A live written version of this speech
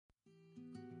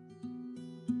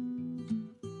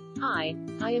Hi,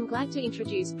 I am glad to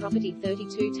introduce property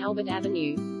 32 Talbot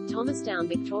Avenue, Thomastown,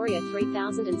 Victoria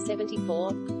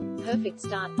 3074. Perfect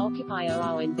start, occupier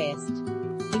or invest.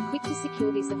 Equipped to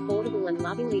secure this affordable and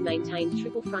lovingly maintained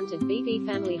triple-fronted VV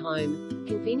family home,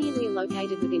 conveniently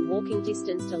located within walking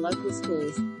distance to local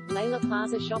schools, Layla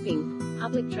Plaza shopping,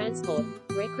 public transport,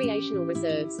 recreational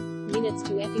reserves, minutes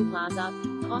to Epping Plaza,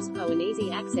 Costco and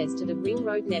easy access to the Ring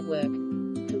Road network.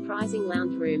 Comprising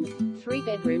lounge room, 3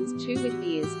 bedrooms, 2 with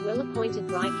beers, well-appointed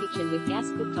dry kitchen with gas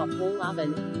cooktop wall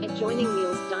oven, adjoining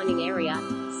meals, dining area,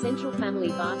 central family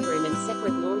bathroom and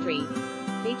separate laundry.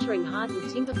 Featuring hardwood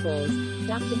timber floors,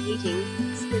 ducted heating,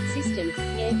 split system,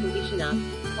 air conditioner,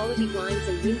 quality blinds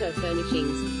and window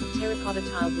furnishings, terracotta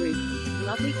tiled roof,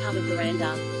 lovely covered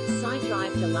veranda, side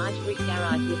drive to large brick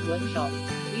garage with workshop,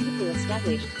 beautiful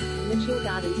established, mature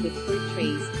gardens with fruit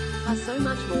trees, plus so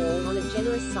much more, all on a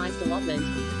generous sized allotment.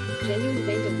 Genuine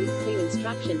vendor with clear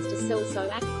instructions to sell, so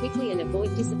act quickly and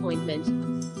avoid disappointment.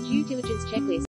 Due diligence checklist.